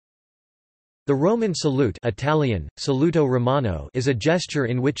The Roman salute, Italian, saluto romano, is a gesture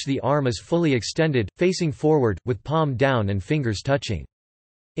in which the arm is fully extended, facing forward, with palm down and fingers touching.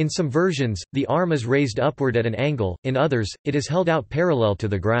 In some versions, the arm is raised upward at an angle, in others, it is held out parallel to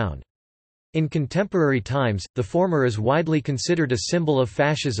the ground. In contemporary times, the former is widely considered a symbol of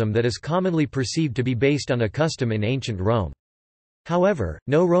fascism that is commonly perceived to be based on a custom in ancient Rome. However,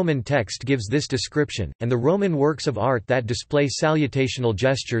 no Roman text gives this description, and the Roman works of art that display salutational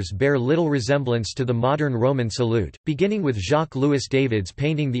gestures bear little resemblance to the modern Roman salute, beginning with Jacques-Louis David's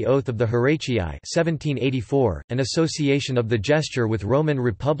painting The Oath of the Horatii 1784, an association of the gesture with Roman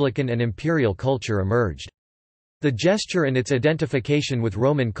republican and imperial culture emerged. The gesture and its identification with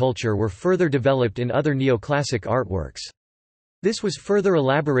Roman culture were further developed in other neoclassic artworks. This was further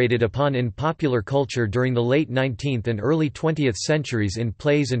elaborated upon in popular culture during the late 19th and early 20th centuries in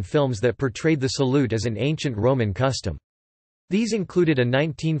plays and films that portrayed the salute as an ancient Roman custom. These included a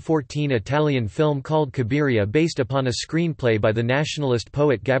 1914 Italian film called Cabiria based upon a screenplay by the nationalist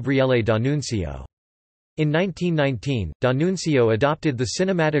poet Gabriele D'Annunzio. In 1919, D'Annunzio adopted the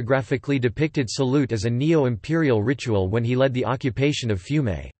cinematographically depicted salute as a neo-imperial ritual when he led the occupation of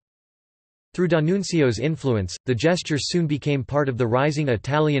Fiume. Through D'Annunzio's influence, the gesture soon became part of the rising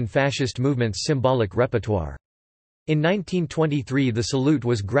Italian fascist movement's symbolic repertoire. In 1923 the salute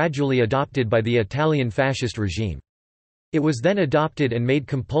was gradually adopted by the Italian fascist regime. It was then adopted and made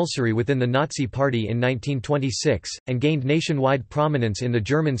compulsory within the Nazi Party in 1926, and gained nationwide prominence in the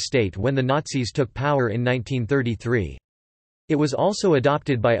German state when the Nazis took power in 1933. It was also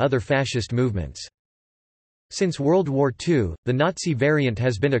adopted by other fascist movements. Since World War II, the Nazi variant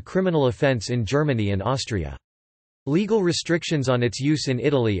has been a criminal offense in Germany and Austria. Legal restrictions on its use in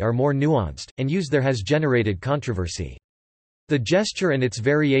Italy are more nuanced, and use there has generated controversy. The gesture and its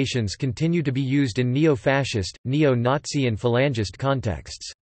variations continue to be used in neo-fascist, neo-Nazi and phalangist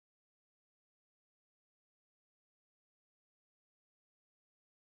contexts.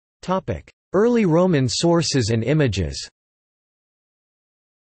 Early Roman sources and images.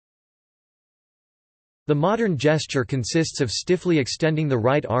 The modern gesture consists of stiffly extending the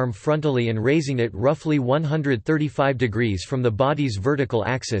right arm frontally and raising it roughly 135 degrees from the body's vertical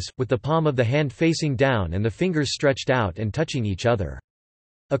axis, with the palm of the hand facing down and the fingers stretched out and touching each other.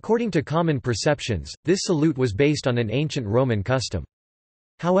 According to common perceptions, this salute was based on an ancient Roman custom.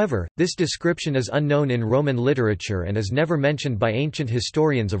 However, this description is unknown in Roman literature and is never mentioned by ancient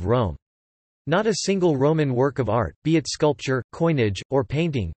historians of Rome. Not a single Roman work of art, be it sculpture, coinage, or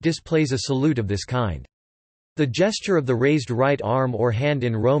painting, displays a salute of this kind. The gesture of the raised right arm or hand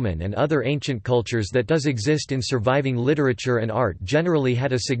in Roman and other ancient cultures that does exist in surviving literature and art generally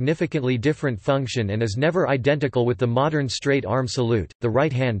had a significantly different function and is never identical with the modern straight arm salute. The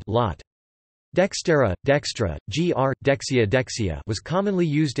right hand lot. Dextera, dextra, gr, dexia dexia was commonly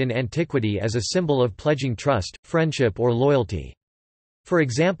used in antiquity as a symbol of pledging trust, friendship or loyalty. For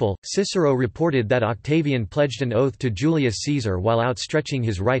example, Cicero reported that Octavian pledged an oath to Julius Caesar while outstretching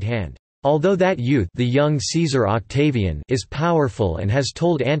his right hand. Although that youth, the young Caesar Octavian, is powerful and has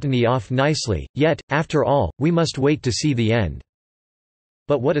told Antony off nicely, yet, after all, we must wait to see the end.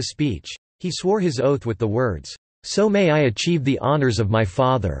 But what a speech! He swore his oath with the words, "So may I achieve the honors of my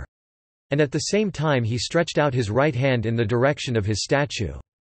father," and at the same time he stretched out his right hand in the direction of his statue.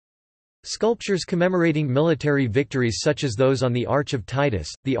 Sculptures commemorating military victories such as those on the Arch of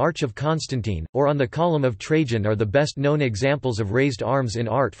Titus, the Arch of Constantine, or on the Column of Trajan are the best known examples of raised arms in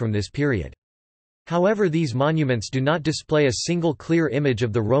art from this period. However, these monuments do not display a single clear image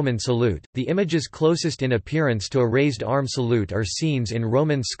of the Roman salute. The images closest in appearance to a raised arm salute are scenes in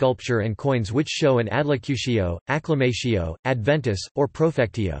Roman sculpture and coins which show an adlocutio, acclamatio, adventus, or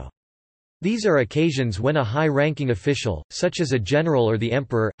profectio. These are occasions when a high-ranking official, such as a general or the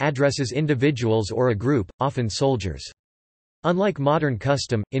emperor, addresses individuals or a group, often soldiers. Unlike modern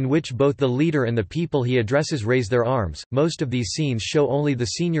custom, in which both the leader and the people he addresses raise their arms, most of these scenes show only the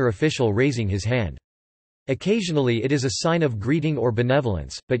senior official raising his hand. Occasionally it is a sign of greeting or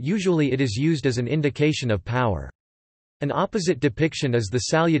benevolence, but usually it is used as an indication of power. An opposite depiction is the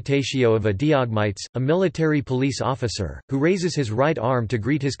salutatio of a diogmites, a military police officer, who raises his right arm to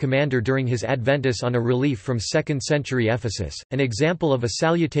greet his commander during his adventus on a relief from 2nd century Ephesus. An example of a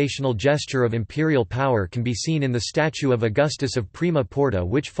salutational gesture of imperial power can be seen in the statue of Augustus of Prima Porta,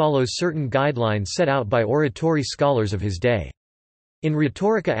 which follows certain guidelines set out by oratory scholars of his day. In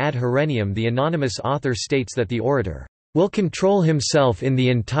Rhetorica ad Herennium, the anonymous author states that the orator will control himself in the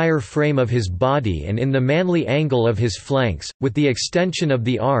entire frame of his body and in the manly angle of his flanks, with the extension of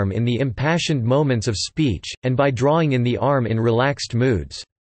the arm in the impassioned moments of speech, and by drawing in the arm in relaxed moods.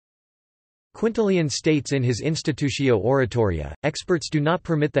 Quintilian states in his Institutio Oratoria, experts do not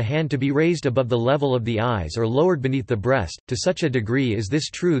permit the hand to be raised above the level of the eyes or lowered beneath the breast. To such a degree is this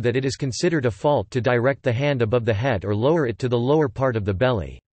true that it is considered a fault to direct the hand above the head or lower it to the lower part of the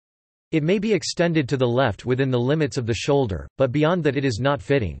belly. It may be extended to the left within the limits of the shoulder, but beyond that it is not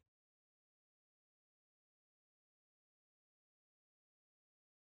fitting.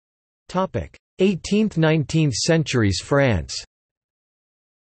 18th–19th centuries France.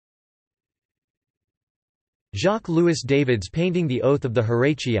 Jacques-Louis David's painting The Oath of the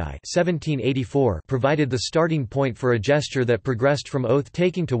Horatii 1784 provided the starting point for a gesture that progressed from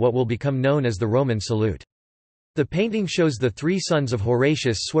oath-taking to what will become known as the Roman salute. The painting shows the three sons of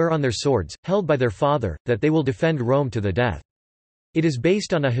Horatius swear on their swords, held by their father, that they will defend Rome to the death. It is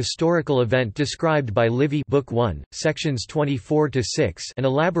based on a historical event described by Livy Book 1, sections 24–6 and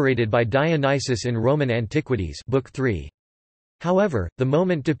elaborated by Dionysius in Roman Antiquities Book 3. However, the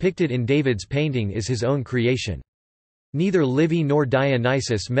moment depicted in David's painting is his own creation. Neither Livy nor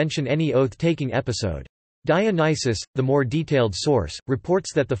Dionysius mention any oath-taking episode. Dionysius, the more detailed source,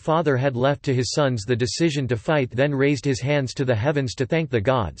 reports that the father had left to his sons the decision to fight, then raised his hands to the heavens to thank the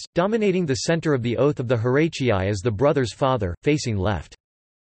gods. Dominating the center of the Oath of the Horatii is the brother's father, facing left.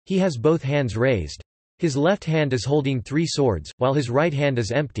 He has both hands raised. His left hand is holding three swords, while his right hand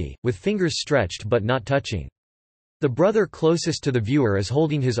is empty, with fingers stretched but not touching. The brother closest to the viewer is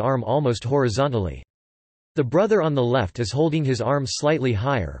holding his arm almost horizontally. The brother on the left is holding his arm slightly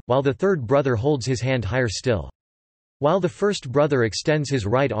higher, while the third brother holds his hand higher still. While the first brother extends his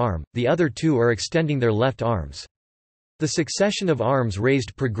right arm, the other two are extending their left arms. The succession of arms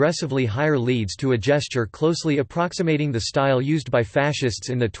raised progressively higher leads to a gesture closely approximating the style used by fascists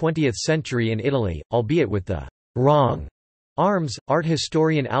in the 20th century in Italy, albeit with the wrong arms. Art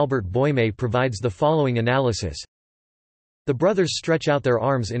historian Albert Boime provides the following analysis. The brothers stretch out their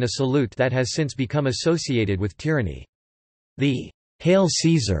arms in a salute that has since become associated with tyranny. The "Hail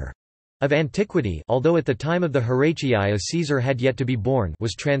Caesar" of antiquity, although at the time of the Horatii a Caesar had yet to be born,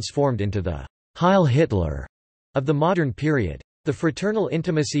 was transformed into the "Heil Hitler" of the modern period. The fraternal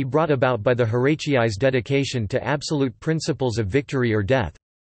intimacy brought about by the Horatii's dedication to absolute principles of victory or death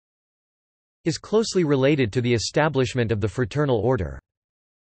is closely related to the establishment of the fraternal order.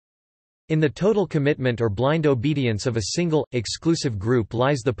 In the total commitment or blind obedience of a single, exclusive group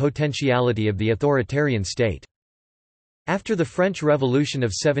lies the potentiality of the authoritarian state. After the French Revolution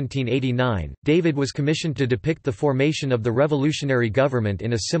of 1789, David was commissioned to depict the formation of the revolutionary government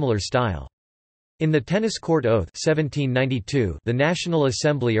in a similar style. In the Tennis Court Oath 1792, the National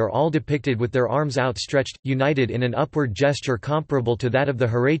Assembly are all depicted with their arms outstretched, united in an upward gesture comparable to that of the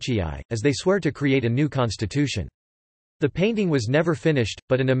Horatii, as they swear to create a new constitution. The painting was never finished,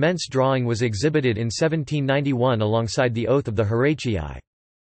 but an immense drawing was exhibited in 1791 alongside the Oath of the Horatii.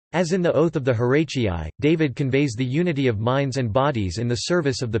 As in the Oath of the Horatii, David conveys the unity of minds and bodies in the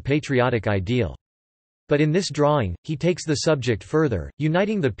service of the patriotic ideal. But in this drawing, he takes the subject further,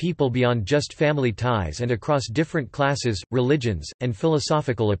 uniting the people beyond just family ties and across different classes, religions, and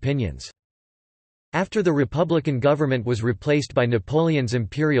philosophical opinions. After the Republican government was replaced by Napoleon's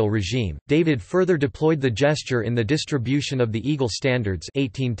imperial regime, David further deployed the gesture in the distribution of the Eagle Standards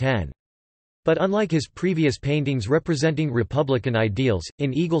 1810. But unlike his previous paintings representing republican ideals,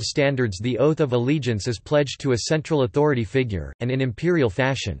 in Eagle Standards the oath of allegiance is pledged to a central authority figure, and in imperial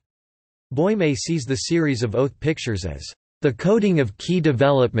fashion. Boime sees the series of oath pictures as the coding of key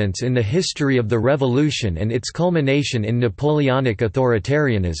developments in the history of the revolution and its culmination in Napoleonic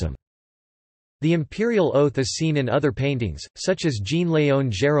authoritarianism. The imperial oath is seen in other paintings, such as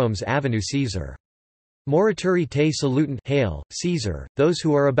Jean-Léon Gérôme's Avenue César. Morituri te salutant, Hail, Caesar, those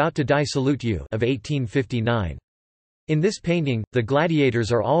who are about to die salute you of 1859. In this painting, the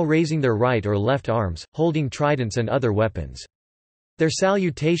gladiators are all raising their right or left arms, holding tridents and other weapons. Their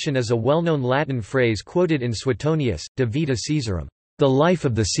salutation is a well-known Latin phrase quoted in Suetonius, De Vita Caesarum, the life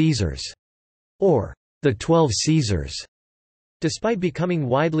of the Caesars, or the 12 Caesars. Despite becoming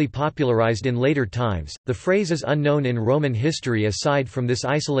widely popularized in later times, the phrase is unknown in Roman history aside from this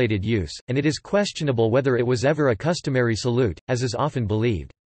isolated use, and it is questionable whether it was ever a customary salute, as is often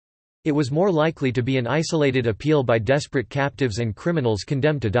believed. It was more likely to be an isolated appeal by desperate captives and criminals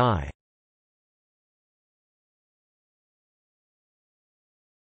condemned to die.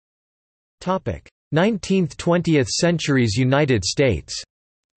 Topic: 19th–20th centuries United States.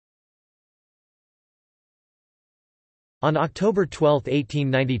 On October 12,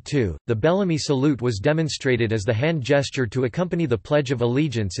 1892, the Bellamy salute was demonstrated as the hand gesture to accompany the Pledge of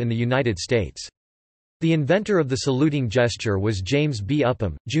Allegiance in the United States. The inventor of the saluting gesture was James B.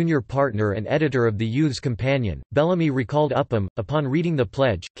 Upham, junior partner and editor of the Youth's Companion. Bellamy recalled Upham, upon reading the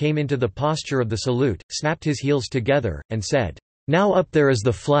pledge, came into the posture of the salute, snapped his heels together, and said, "Now up there is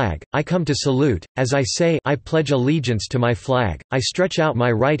the flag, I come to salute. As I say, I pledge allegiance to my flag, I stretch out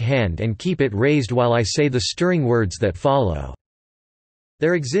my right hand and keep it raised while I say the stirring words that follow."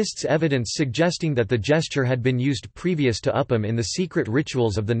 There exists evidence suggesting that the gesture had been used previous to Upham in the secret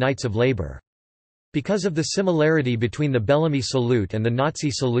rituals of the Knights of Labor. Because of the similarity between the Bellamy salute and the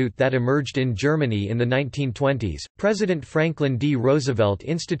Nazi salute that emerged in Germany in the 1920s, President Franklin D. Roosevelt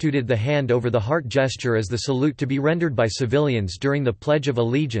instituted the hand-over-the-heart gesture as the salute to be rendered by civilians during the Pledge of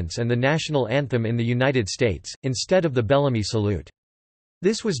Allegiance and the national anthem in the United States, instead of the Bellamy salute.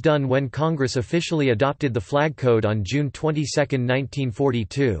 This was done when Congress officially adopted the Flag Code on June 22,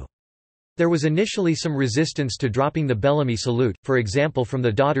 1942. There was initially some resistance to dropping the Bellamy salute, for example from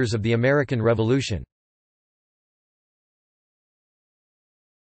the Daughters of the American Revolution.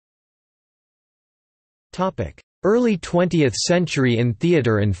 Early 20th century in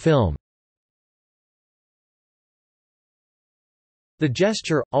theater and film. The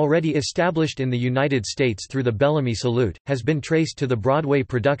gesture, already established in the United States through the Bellamy salute, has been traced to the Broadway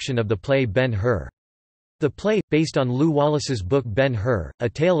production of the play Ben-Hur. The play, based on Lew Wallace's book Ben-Hur, A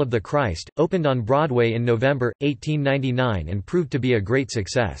Tale of the Christ, opened on Broadway in November, 1899 and proved to be a great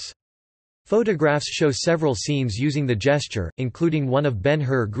success. Photographs show several scenes using the gesture, including one of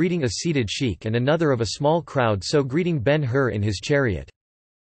Ben-Hur greeting a seated sheik and another of a small crowd so greeting Ben-Hur in his chariot.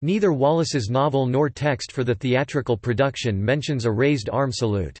 Neither Wallace's novel nor text for the theatrical production mentions a raised arm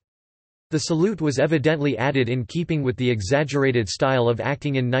salute. The salute was evidently added in keeping with the exaggerated style of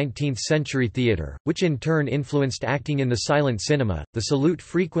acting in 19th-century theater, which in turn influenced acting in the silent cinema. The salute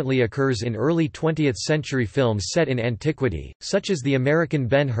frequently occurs in early 20th-century films set in antiquity, such as the American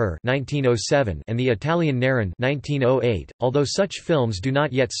Ben-Hur (1907) and the Italian Neron (1908), although such films do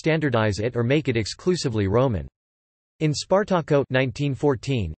not yet standardize it or make it exclusively Roman. In Spartacco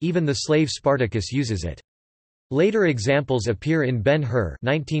 (1914), even the slave Spartacus uses it. Later examples appear in Ben-Hur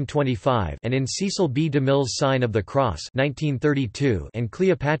 (1925) and in Cecil B. DeMille's Sign of the Cross (1932) and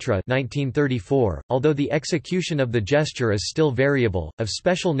Cleopatra (1934). Although the execution of the gesture is still variable, of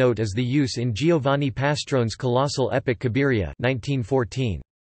special note is the use in Giovanni Pastrone's colossal epic Cabiria (1914).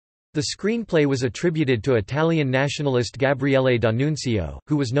 The screenplay was attributed to Italian nationalist Gabriele D'Annunzio,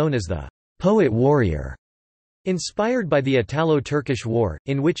 who was known as the poet-warrior. Inspired by the Italo-Turkish War,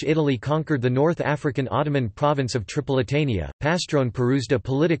 in which Italy conquered the North African Ottoman province of Tripolitania, Pastrone perused a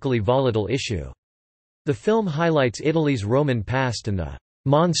politically volatile issue. The film highlights Italy's Roman past and the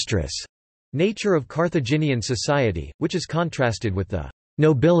 «monstrous» nature of Carthaginian society, which is contrasted with the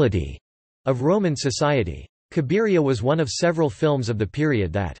 «nobility» of Roman society. Cabiria was one of several films of the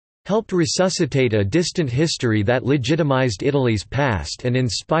period that «helped resuscitate a distant history that legitimized Italy's past and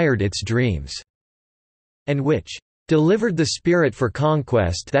inspired its dreams», and which delivered the spirit for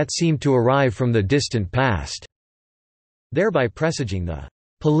conquest that seemed to arrive from the distant past, thereby presaging the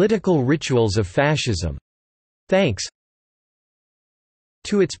political rituals of fascism. Thanks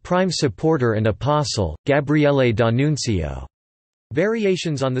to its prime supporter and apostle, Gabriele D'Annunzio.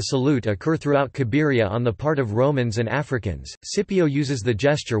 Variations on the salute occur throughout Cabiria on the part of Romans and Africans. Scipio uses the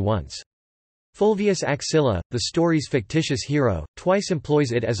gesture once. Fulvius Axilla, the story's fictitious hero, twice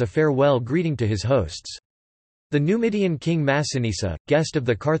employs it as a farewell greeting to his hosts. The Numidian king Massinissa, guest of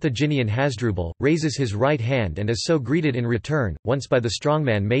the Carthaginian Hasdrubal, raises his right hand and is so greeted in return, once by the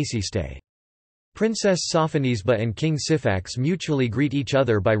strongman Maciste. Princess Sophonisba and King Syphax mutually greet each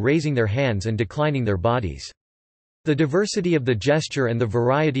other by raising their hands and declining their bodies. The diversity of the gesture and the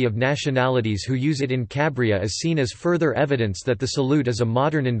variety of nationalities who use it in Cabiria is seen as further evidence that the salute is a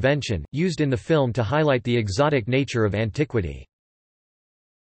modern invention, used in the film to highlight the exotic nature of antiquity.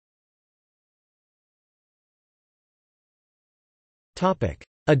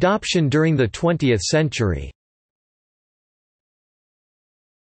 Adoption during the 20th century.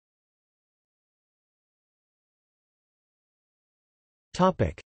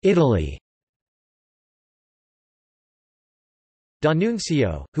 Italy.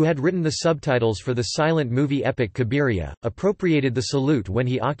 D'Annunzio, who had written the subtitles for the silent movie epic Cabiria, appropriated the salute when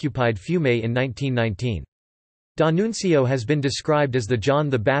he occupied Fiume in 1919. D'Annunzio has been described as the John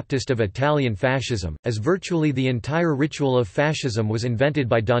the Baptist of Italian fascism, as virtually the entire ritual of fascism was invented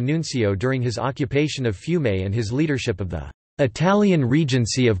by D'Annunzio during his occupation of Fiume and his leadership of the Italian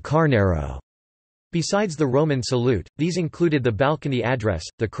Regency of Carnaro. Besides the Roman salute, these included the balcony address,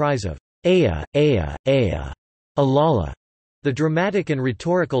 the cries of Ea, Ea, Ea, Alala, The dramatic and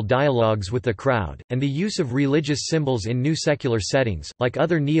rhetorical dialogues with the crowd, and the use of religious symbols in new secular settings, like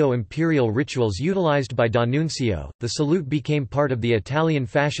other neo-imperial rituals utilized by D'Annunzio, the salute became part of the Italian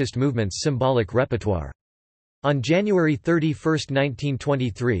fascist movement's symbolic repertoire. On January 31,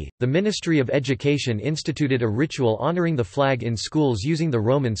 1923, the Ministry of Education instituted a ritual honoring the flag in schools using the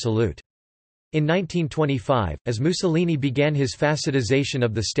Roman salute. In 1925, as Mussolini began his fascistization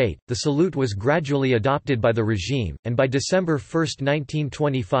of the state, the salute was gradually adopted by the regime, and by December 1,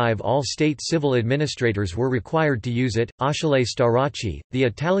 1925 all state civil administrators were required to use it. Achille Starace, the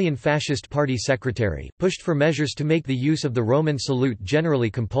Italian Fascist Party secretary, pushed for measures to make the use of the Roman salute generally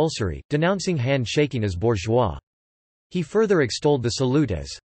compulsory, denouncing hand-shaking as bourgeois. He further extolled the salute as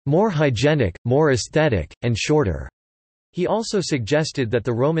more hygienic, more aesthetic, and shorter. He also suggested that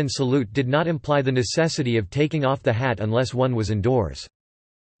the Roman salute did not imply the necessity of taking off the hat unless one was indoors.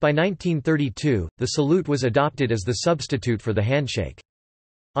 By 1932, the salute was adopted as the substitute for the handshake.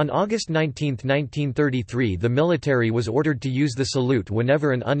 On August 19, 1933, the military was ordered to use the salute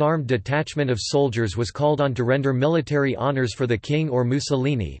whenever an unarmed detachment of soldiers was called on to render military honors for the king or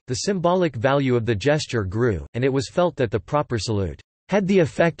Mussolini. The symbolic value of the gesture grew, and it was felt that the proper salute had the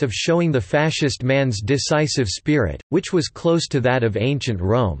effect of showing the fascist man's decisive spirit, which was close to that of ancient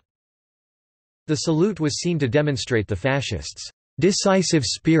Rome. The salute was seen to demonstrate the fascists' decisive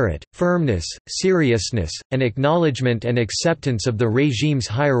spirit, firmness, seriousness, and acknowledgement and acceptance of the regime's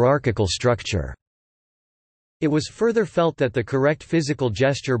hierarchical structure. It was further felt that the correct physical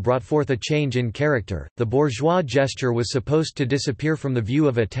gesture brought forth a change in character. The bourgeois gesture was supposed to disappear from the view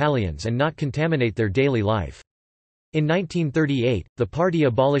of Italians and not contaminate their daily life. In 1938, the party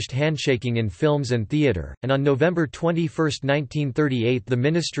abolished handshaking in films and theatre, and on November 21, 1938 the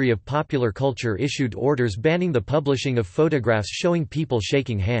Ministry of Popular Culture issued orders banning the publishing of photographs showing people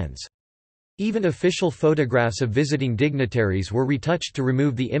shaking hands. Even official photographs of visiting dignitaries were retouched to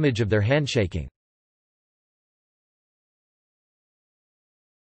remove the image of their handshaking.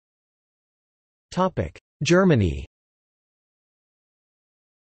 Germany.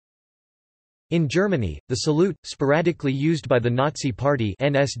 In Germany, the salute, sporadically used by the Nazi Party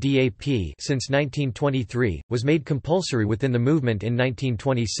 (NSDAP) since 1923, was made compulsory within the movement in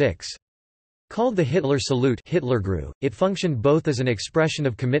 1926. Called the Hitler salute Hitlergruß, it functioned both as an expression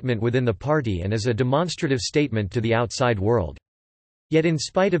of commitment within the party and as a demonstrative statement to the outside world. Yet in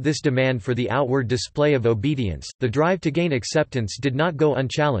spite of this demand for the outward display of obedience, the drive to gain acceptance did not go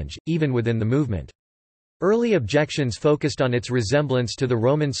unchallenged, even within the movement. Early objections focused on its resemblance to the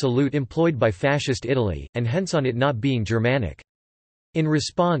Roman salute employed by Fascist Italy, and hence on it not being Germanic. In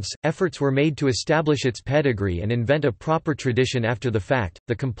response, efforts were made to establish its pedigree and invent a proper tradition after the fact.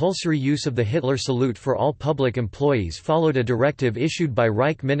 The compulsory use of the Hitler salute for all public employees followed a directive issued by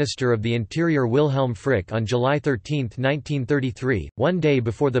Reich Minister of the Interior Wilhelm Frick on July 13, 1933, one day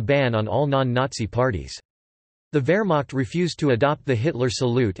before the ban on all non-Nazi parties. The Wehrmacht refused to adopt the Hitler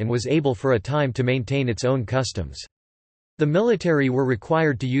salute and was able for a time to maintain its own customs. The military were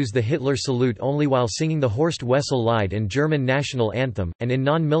required to use the Hitler salute only while singing the Horst Wessel Lied and German national anthem, and in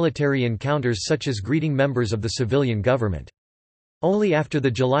non-military encounters such as greeting members of the civilian government. Only after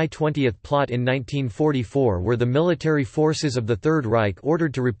the July 20 plot in 1944 were the military forces of the Third Reich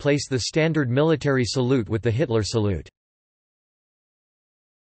ordered to replace the standard military salute with the Hitler salute.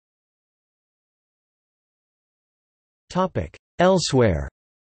 Elsewhere.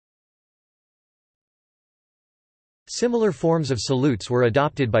 Similar forms of salutes were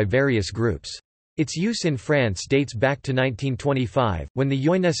adopted by various groups. Its use in France dates back to 1925, when the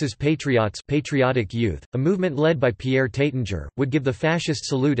Jeunesses Patriots patriotic youth, a movement led by Pierre Taittinger, would give the fascist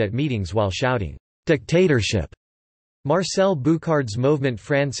salute at meetings while shouting, "Dictatorship!" Marcel Boucard's Mouvement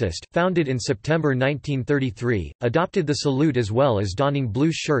Franciste, founded in September 1933, adopted the salute as well as donning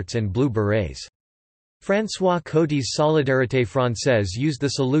blue shirts and blue berets. François Coty's Solidarité Française used the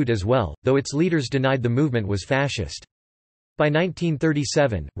salute as well, though its leaders denied the movement was fascist. By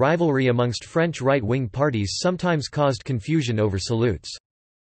 1937, rivalry amongst French right-wing parties sometimes caused confusion over salutes.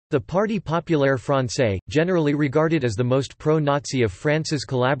 The Parti Populaire Français, generally regarded as the most pro-Nazi of France's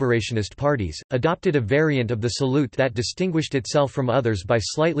collaborationist parties, adopted a variant of the salute that distinguished itself from others by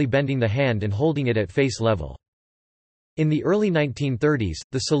slightly bending the hand and holding it at face level. In the early 1930s,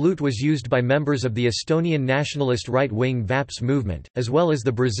 the salute was used by members of the Estonian nationalist right-wing VAPS movement, as well as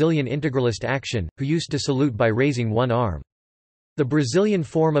the Brazilian integralist Action, who used to salute by raising one arm. The Brazilian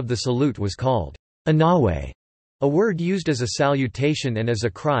form of the salute was called Anawe, a word used as a salutation and as a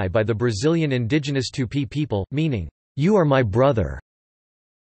cry by the Brazilian indigenous Tupi people, meaning, "You are my brother."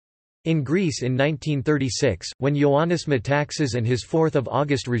 In Greece in 1936, when Ioannis Metaxas and his 4th of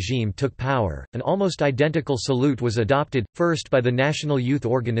August regime took power, an almost identical salute was adopted, first by the National Youth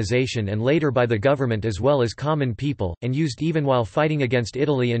Organization and later by the government as well as common people, and used even while fighting against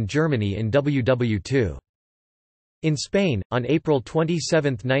Italy and Germany in WW2. In Spain, on April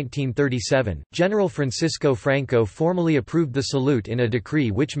 27, 1937, General Francisco Franco formally approved the salute in a decree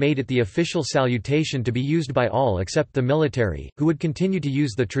which made it the official salutation to be used by all except the military, who would continue to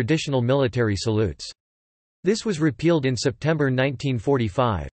use the traditional military salutes. This was repealed in September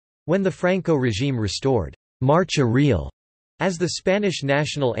 1945. When the Franco regime restored Marcha Real as the Spanish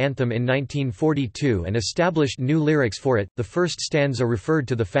national anthem in 1942 and established new lyrics for it, the first stanza referred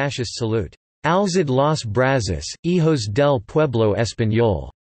to the fascist salute. Alzad los brazos, hijos del pueblo español.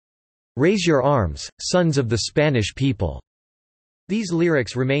 Raise your arms, sons of the Spanish people. These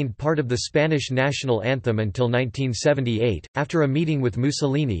lyrics remained part of the Spanish national anthem until 1978, after a meeting with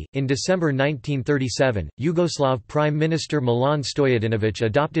Mussolini. In December 1937, Yugoslav Prime Minister Milan Stojadinović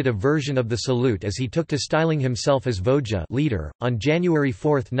adopted a version of the salute as he took to styling himself as Vođa leader. On January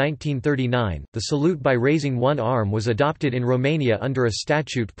 4, 1939, the salute by raising one arm was adopted in Romania under a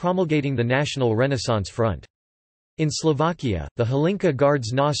statute promulgating the National Renaissance Front. In Slovakia, the Hlinka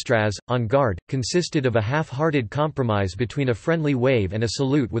Guards na straz, on guard, consisted of a half-hearted compromise between a friendly wave and a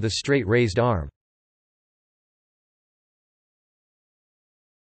salute with a straight raised arm.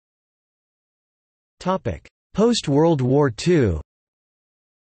 Post-World War II.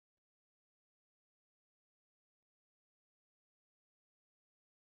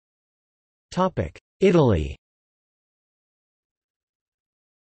 Italy.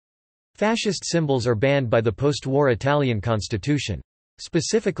 Fascist symbols are banned by the post-war Italian constitution.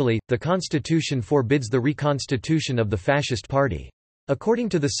 Specifically, the constitution forbids the reconstitution of the fascist party. According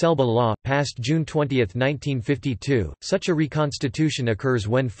to the Selba law, passed June 20, 1952, such a reconstitution occurs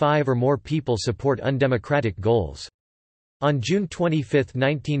when 5 or more people support undemocratic goals. On June 25,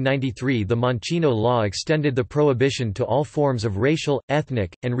 1993, the Mancino law extended the prohibition to all forms of racial,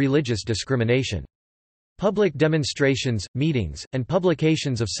 ethnic, and religious discrimination. Public demonstrations, meetings, and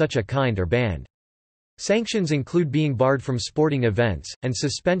publications of such a kind are banned. Sanctions include being barred from sporting events, and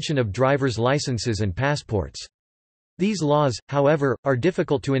suspension of driver's licenses and passports. These laws, however, are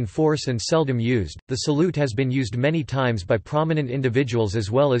difficult to enforce and seldom used. The salute has been used many times by prominent individuals as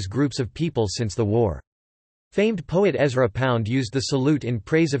well as groups of people since the war. Famed poet Ezra Pound used the salute in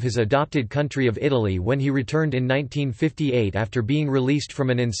praise of his adopted country of Italy when he returned in 1958 after being released from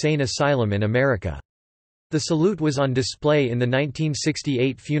an insane asylum in America. The salute was on display in the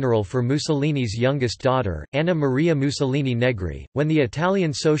 1968 funeral for Mussolini's youngest daughter, Anna Maria Mussolini Negri, when the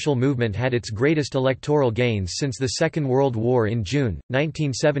Italian social movement had its greatest electoral gains since the Second World War in June,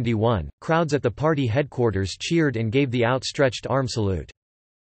 1971. Crowds at the party headquarters cheered and gave the outstretched arm salute.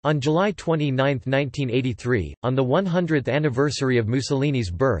 On July 29, 1983, on the 100th anniversary of Mussolini's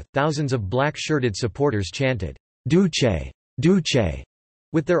birth, thousands of black-shirted supporters chanted, "Duce! Duce!"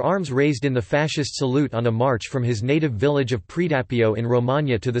 with their arms raised in the fascist salute on a march from his native village of Predappio in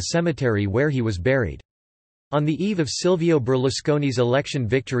Romagna to the cemetery where he was buried. On the eve of Silvio Berlusconi's election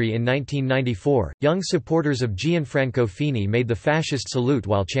victory in 1994, young supporters of Gianfranco Fini made the fascist salute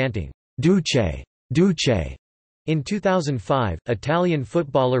while chanting, "Duce! Duce!" In 2005, Italian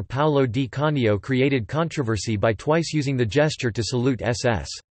footballer Paolo Di Canio created controversy by twice using the gesture to salute SS.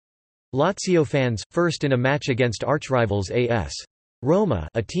 Lazio fans, first in a match against archrivals AS Roma,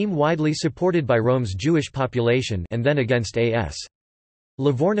 a team widely supported by Rome's Jewish population, and then against AS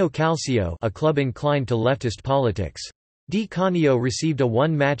Livorno Calcio, a club inclined to leftist politics. Di Canio received a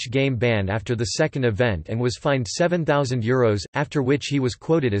one-match game ban after the second event and was fined €7,000, after which he was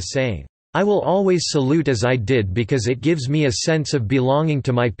quoted as saying, "I will always salute as I did because it gives me a sense of belonging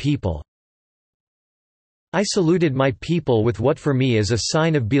to my people. I saluted my people with what for me is a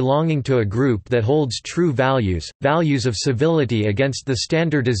sign of belonging to a group that holds true values, values of civility against the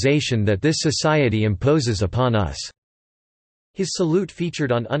standardization that this society imposes upon us." His salute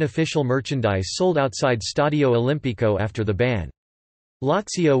featured on unofficial merchandise sold outside Stadio Olimpico after the ban.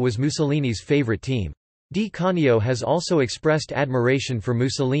 Lazio was Mussolini's favorite team. Di Canio has also expressed admiration for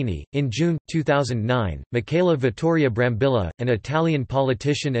Mussolini. In June 2009, Michela Vittoria Brambilla, an Italian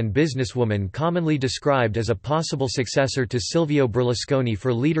politician and businesswoman commonly described as a possible successor to Silvio Berlusconi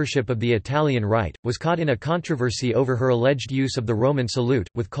for leadership of the Italian right, was caught in a controversy over her alleged use of the Roman salute,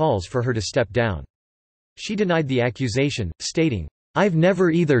 with calls for her to step down. She denied the accusation, stating, "I've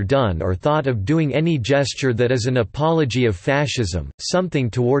never either done or thought of doing any gesture that is an apology of fascism, something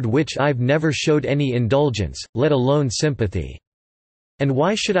toward which I've never showed any indulgence, let alone sympathy." And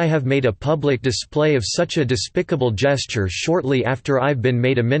why should I have made a public display of such a despicable gesture shortly after I've been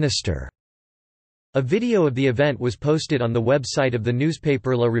made a minister?" A video of the event was posted on the website of the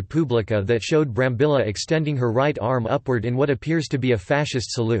newspaper La Repubblica that showed Brambilla extending her right arm upward in what appears to be a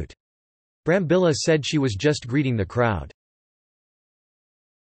fascist salute. Brambilla said she was just greeting the crowd.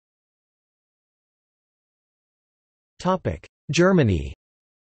 Germany.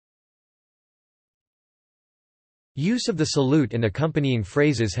 Use of the salute and accompanying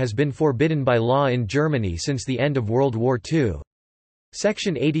phrases has been forbidden by law in Germany since the end of World War II.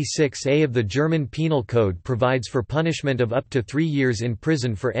 Section 86A of the German Penal Code provides for punishment of up to 3 years in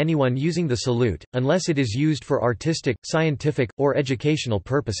prison for anyone using the salute, unless it is used for artistic, scientific, or educational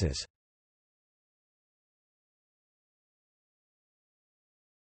purposes.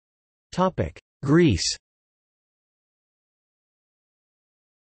 Greece.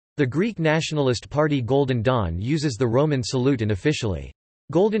 The Greek nationalist party Golden Dawn uses the Roman salute unofficially.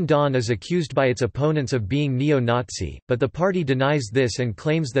 Golden Dawn is accused by its opponents of being neo-Nazi, but the party denies this and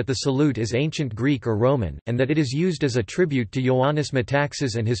claims that the salute is ancient Greek or Roman, and that it is used as a tribute to Ioannis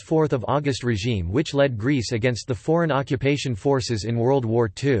Metaxas and his 4th of August regime which led Greece against the foreign occupation forces in World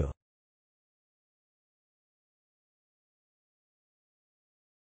War II.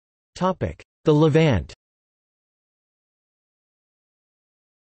 The Levant.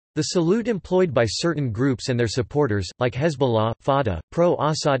 The salute employed by certain groups and their supporters, like Hezbollah, Fatah,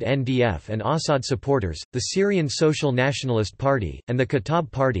 pro-Assad NDF and Assad supporters, the Syrian Social Nationalist Party, and the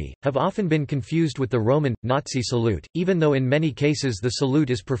Khattab Party, have often been confused with the Roman, Nazi salute, even though in many cases the salute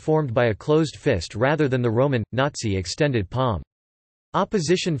is performed by a closed fist rather than the Roman, Nazi extended palm.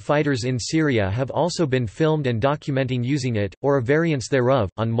 Opposition fighters in Syria have also been filmed and documenting using it, or a variance thereof,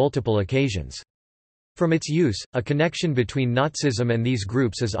 on multiple occasions. From its use, a connection between Nazism and these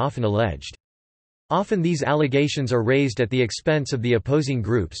groups is often alleged. Often these allegations are raised at the expense of the opposing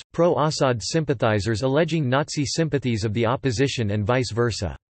groups, pro-Assad sympathizers alleging Nazi sympathies of the opposition and vice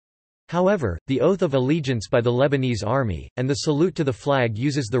versa. However, the oath of allegiance by the Lebanese army, and the salute to the flag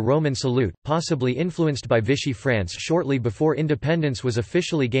uses the Roman salute, possibly influenced by Vichy France shortly before independence was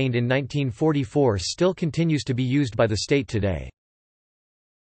officially gained in 1944, still continues to be used by the state today.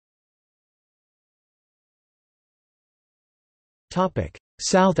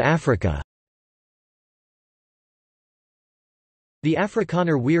 South Africa. The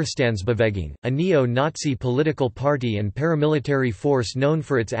Afrikaner Weerstandsbeweging, a neo-Nazi political party and paramilitary force known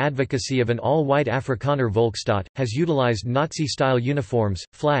for its advocacy of an all-white Afrikaner Volksstaat, has utilized Nazi-style uniforms,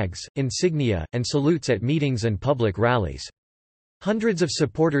 flags, insignia, and salutes at meetings and public rallies. Hundreds of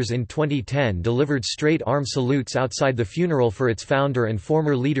supporters in 2010 delivered straight-arm salutes outside the funeral for its founder and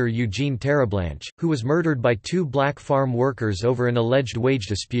former leader Eugene Terreblanche, who was murdered by 2 black farm workers over an alleged wage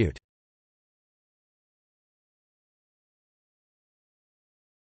dispute.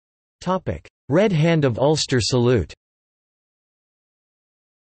 Red Hand of Ulster salute.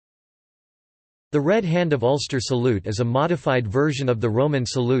 The Red Hand of Ulster salute is a modified version of the Roman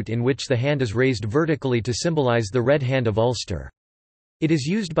salute in which the hand is raised vertically to symbolize the Red Hand of Ulster. It is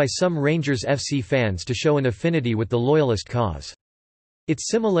used by some Rangers FC fans to show an affinity with the Loyalist cause. Its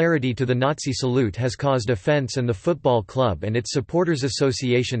similarity to the Nazi salute has caused offence, and the football club and its supporters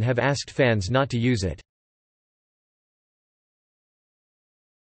association have asked fans not to use it.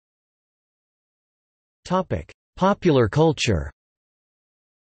 Popular culture.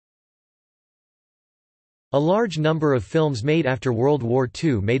 A large number of films made after World War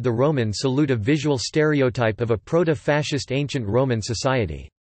II made the Roman salute a visual stereotype of a proto-fascist ancient Roman society.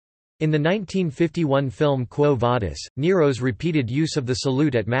 In the 1951 film Quo Vadis, Nero's repeated use of the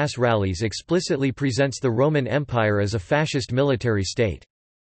salute at mass rallies explicitly presents the Roman Empire as a fascist military state.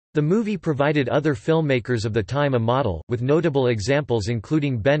 The movie provided other filmmakers of the time a model, with notable examples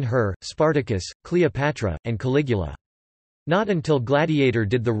including Ben-Hur, Spartacus, Cleopatra, and Caligula. Not until Gladiator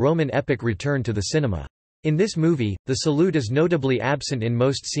did the Roman epic return to the cinema. In this movie, the salute is notably absent in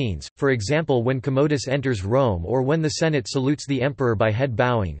most scenes, for example when Commodus enters Rome or when the Senate salutes the emperor by head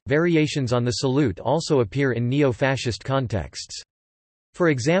bowing. Variations on the salute also appear in neo-fascist contexts. For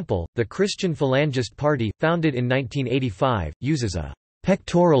example, the Christian Phalangist Party, founded in 1985, uses a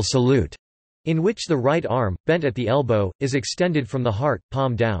pectoral salute, in which the right arm, bent at the elbow, is extended from the heart,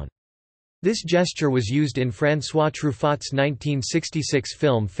 palm down. This gesture was used in François Truffaut's 1966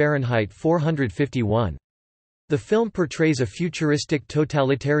 film Fahrenheit 451. The film portrays a futuristic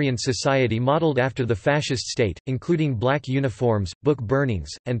totalitarian society modeled after the fascist state, including black uniforms, book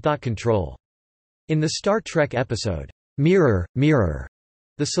burnings, and thought control. In the Star Trek episode, Mirror, Mirror,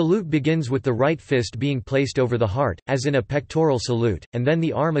 The salute begins with the right fist being placed over the heart, as in a pectoral salute, and then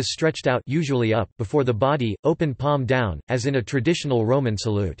the arm is stretched out, usually up, before the body, open palm down, as in a traditional Roman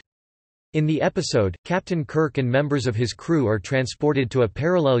salute. In the episode, Captain Kirk and members of his crew are transported to a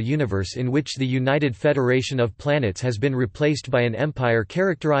parallel universe in which the United Federation of Planets has been replaced by an empire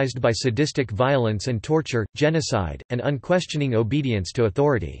characterized by sadistic violence and torture, genocide, and unquestioning obedience to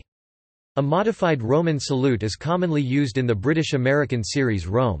authority. A modified Roman salute is commonly used in the British-American series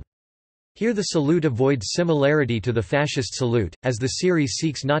Rome. Here the salute avoids similarity to the fascist salute, as the series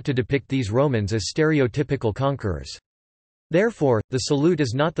seeks not to depict these Romans as stereotypical conquerors. Therefore, the salute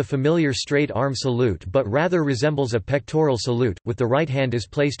is not the familiar straight-arm salute but rather resembles a pectoral salute, with the right hand is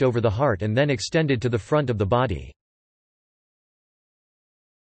placed over the heart and then extended to the front of the body.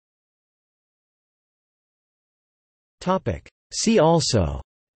 See also: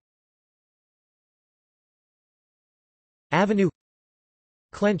 Avenue,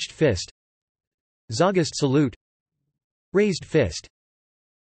 clenched fist, Zagist salute, raised fist.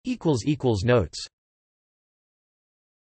 Notes